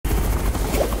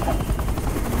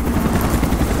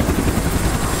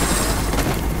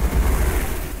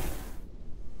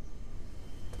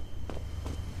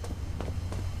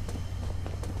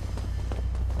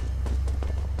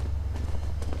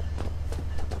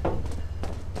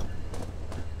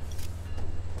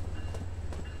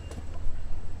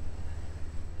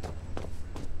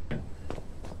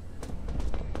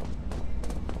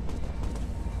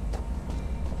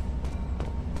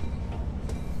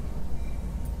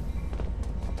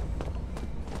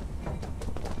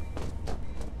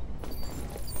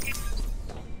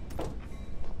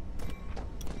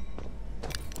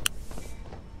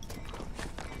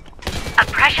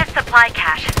supply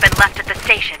cache has been left at the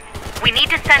station. We need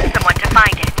to send someone to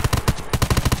find it.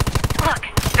 Look,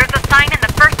 there's a sign in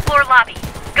the first floor lobby.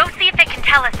 Go see if it can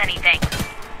tell us anything.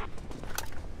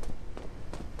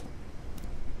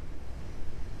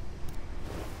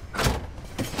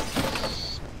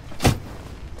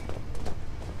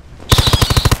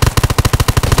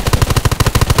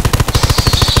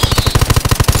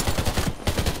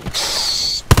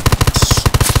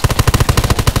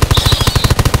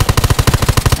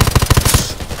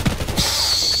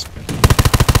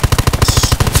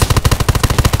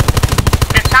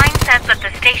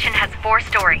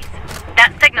 Stories.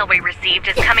 That signal we received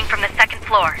is coming from the second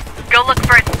floor. Go look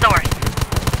for its source.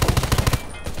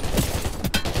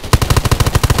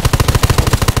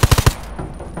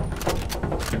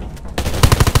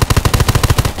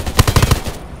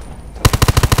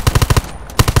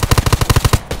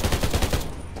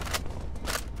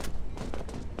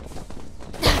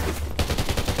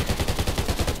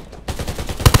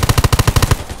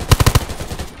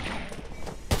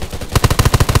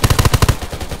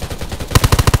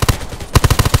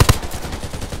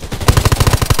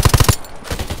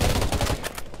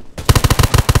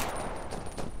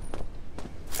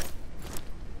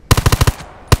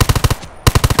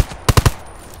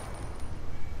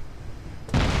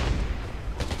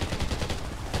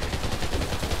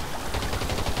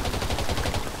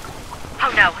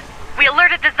 Oh no, we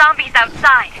alerted the zombies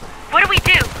outside. What do we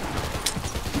do?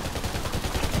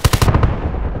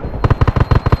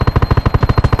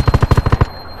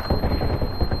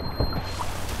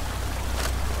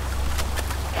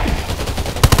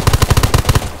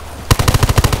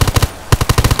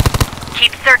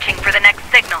 Keep searching for the next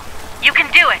signal. You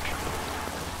can do it!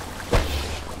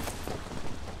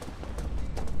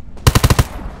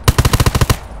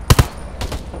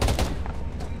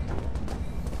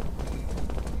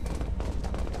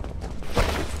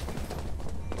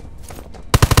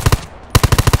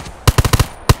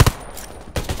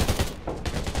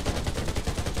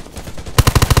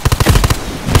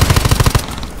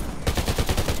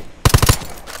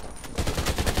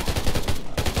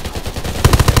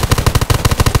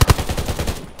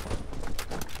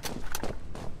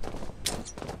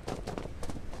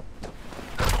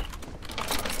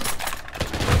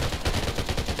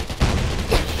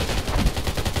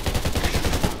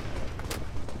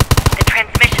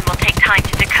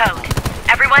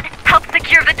 Everyone, help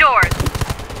secure the doors!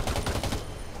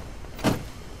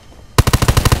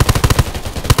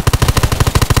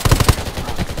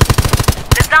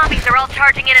 The zombies are all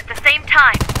charging in at the same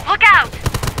time. Look out!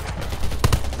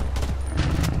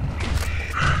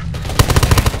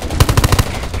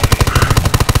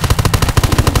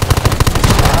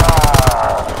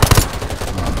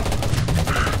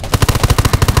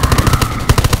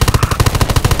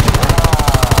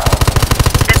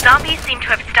 The zombies seem to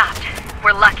have stopped.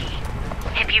 We're lucky.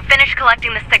 If you finish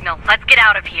collecting the signal, let's get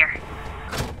out of here.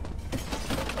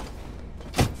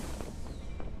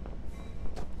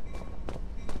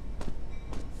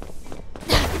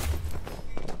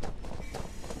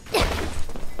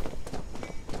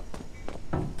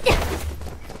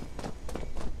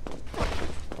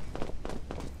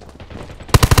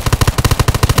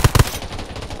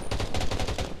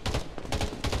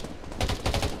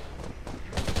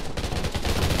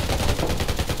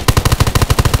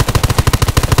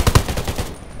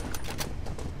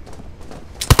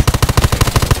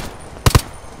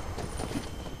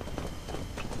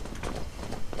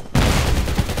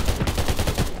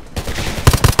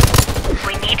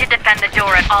 Defend the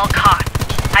door at all costs.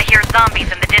 I hear zombies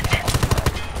in the distance.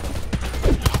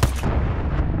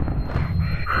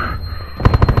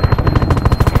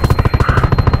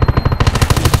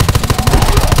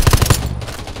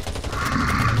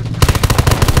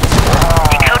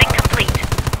 Decoding complete.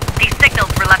 These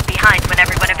signals were left behind when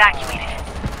everyone evacuated.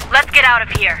 Let's get out of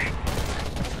here.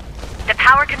 The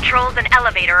power controls and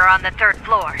elevator are on the 3rd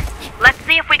floor. Let's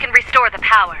see if we can restore the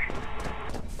power.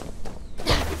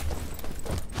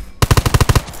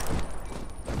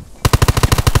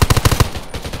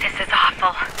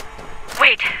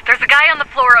 Wait, there's a guy on the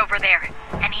floor over there,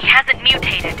 and he hasn't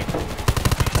mutated.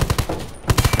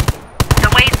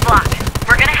 The way's blocked.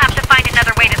 We're gonna have to find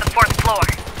another way to the 4th floor.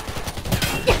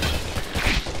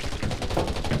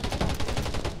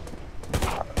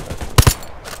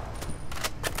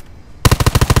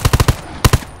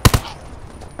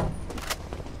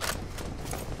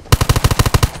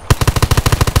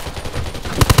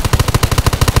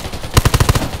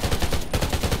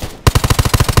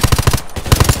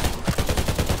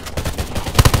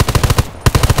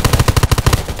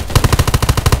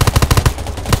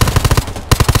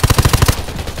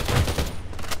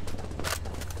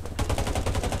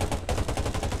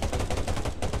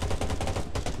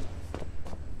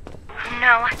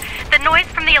 no. The noise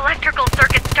from the electrical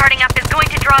circuit starting up is going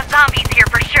to draw zombies here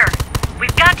for sure.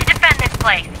 We've got to defend this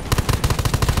place.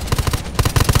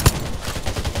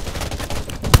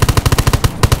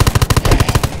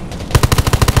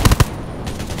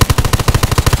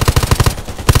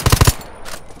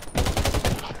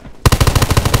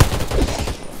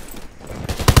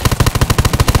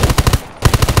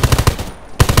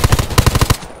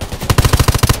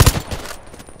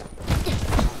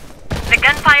 The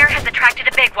gunfire has attracted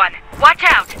a big one. Watch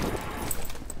out!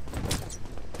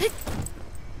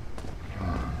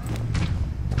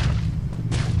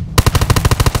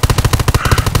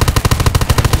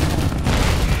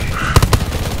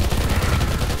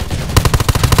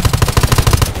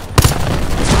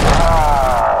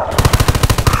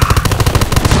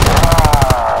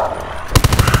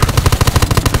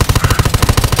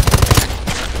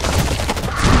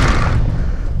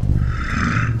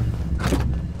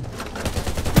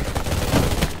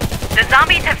 The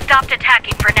zombies have stopped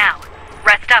attacking for now.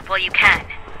 Rest up while you can.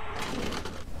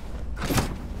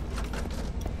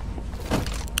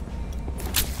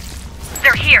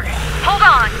 They're here. Hold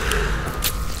on!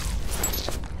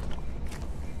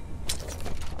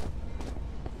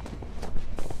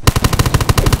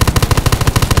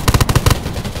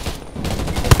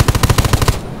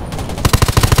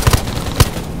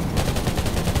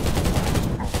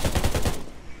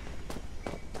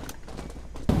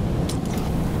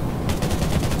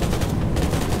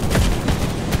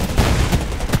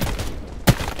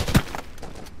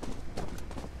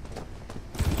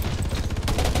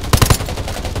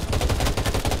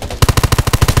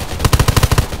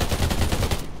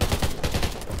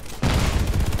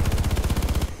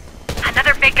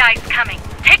 Another big guy's coming.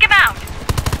 Take him out!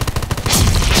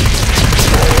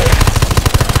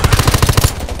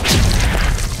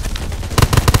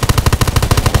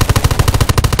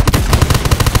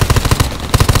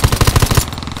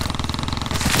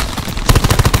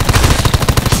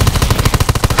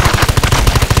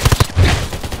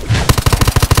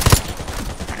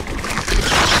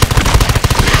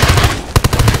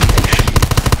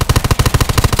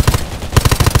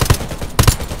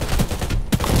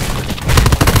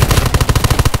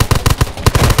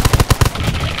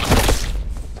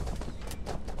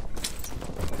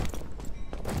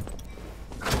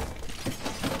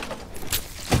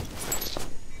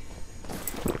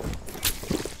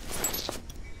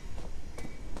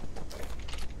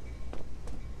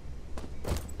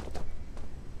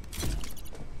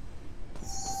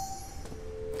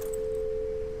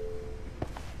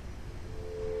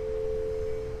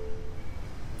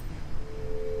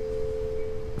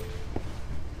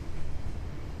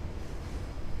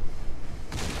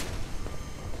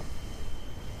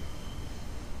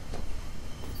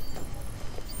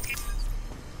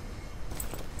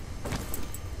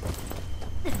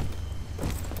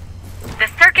 The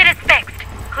circuit is fixed.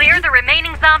 Clear the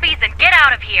remaining zombies and get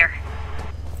out of here.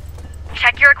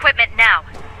 Check your equipment now.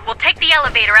 We'll take the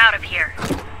elevator out of here.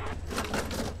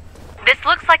 This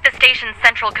looks like the station's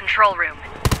central control room.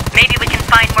 Maybe we can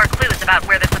find more clues about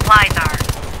where the supplies are.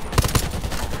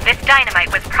 This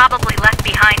dynamite was probably left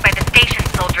behind by the station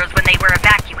soldiers when they were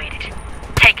evacuated.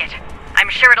 Take it. I'm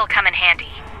sure it'll come in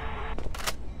handy.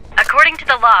 According to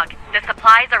the log, the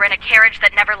supplies are in a carriage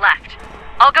that never left.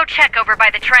 I'll go check over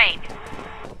by the train.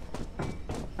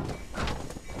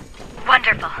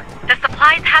 Wonderful. The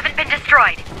supplies haven't been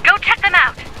destroyed. Go check them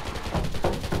out!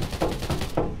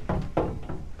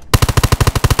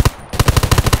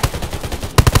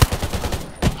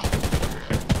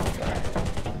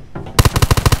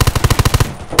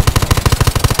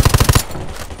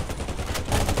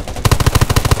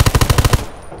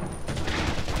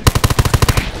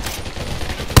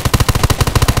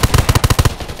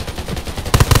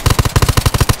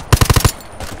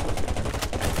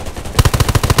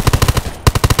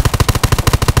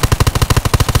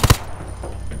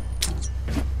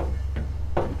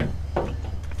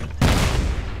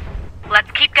 Let's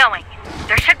keep going.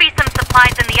 There should be some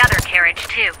supplies in the other carriage,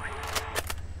 too.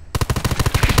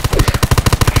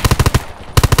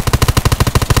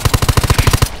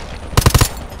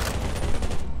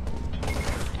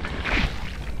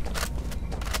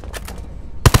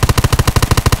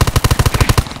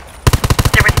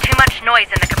 There was too much noise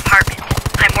in the compartment.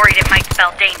 I'm worried it might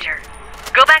spell danger.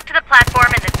 Go back to the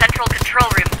platform in the central control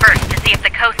room first to see if the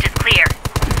coast is clear.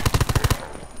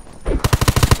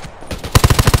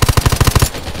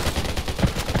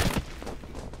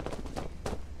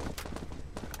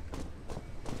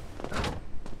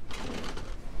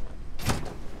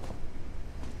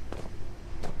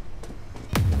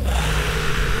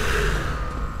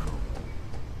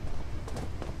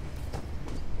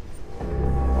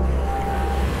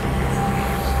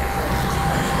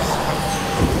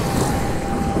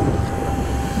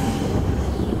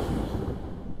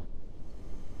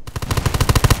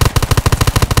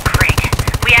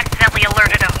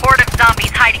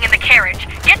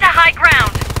 high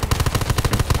ground!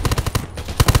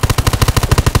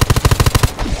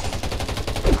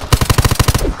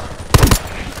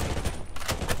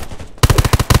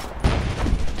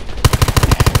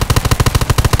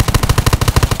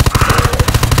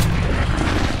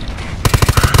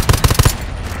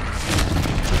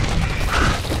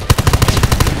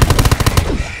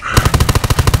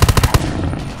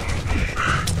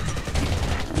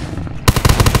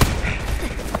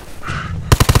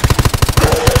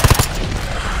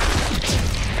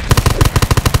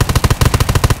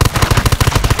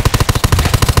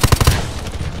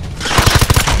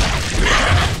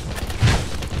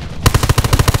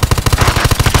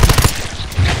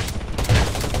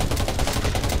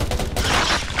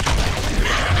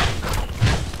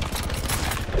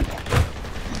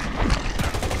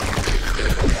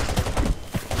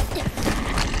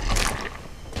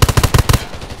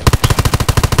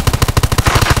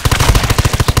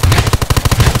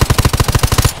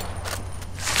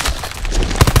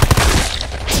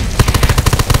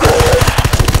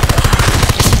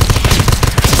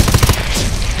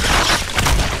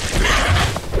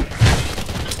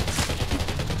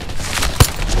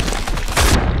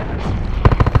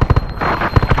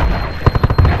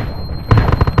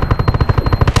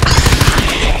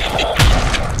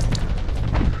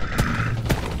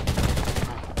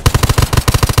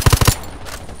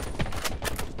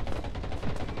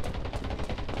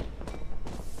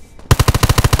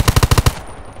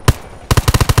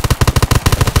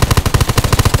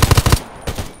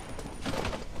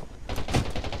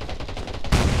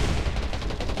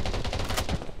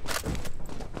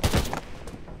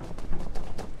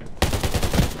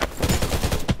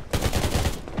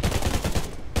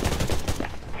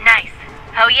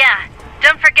 Oh yeah,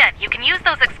 don't forget, you can use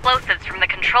those explosives from the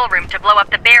control room to blow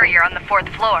up the barrier on the 4th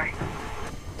floor.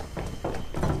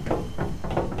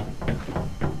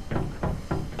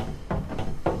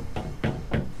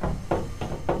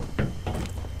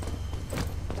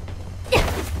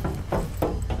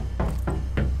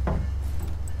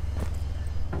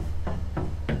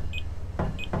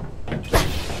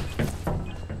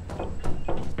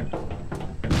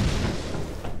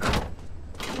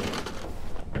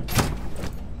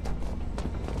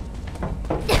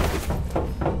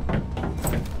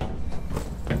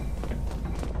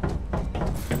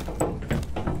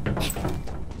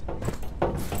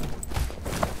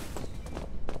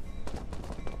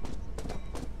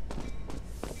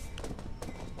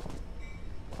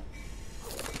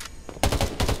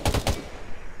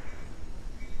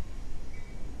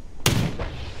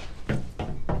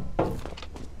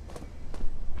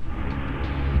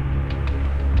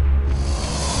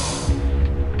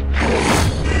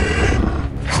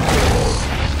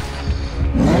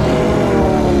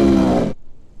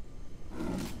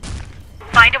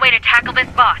 Find a way to tackle this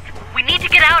boss. We need to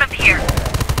get out of here.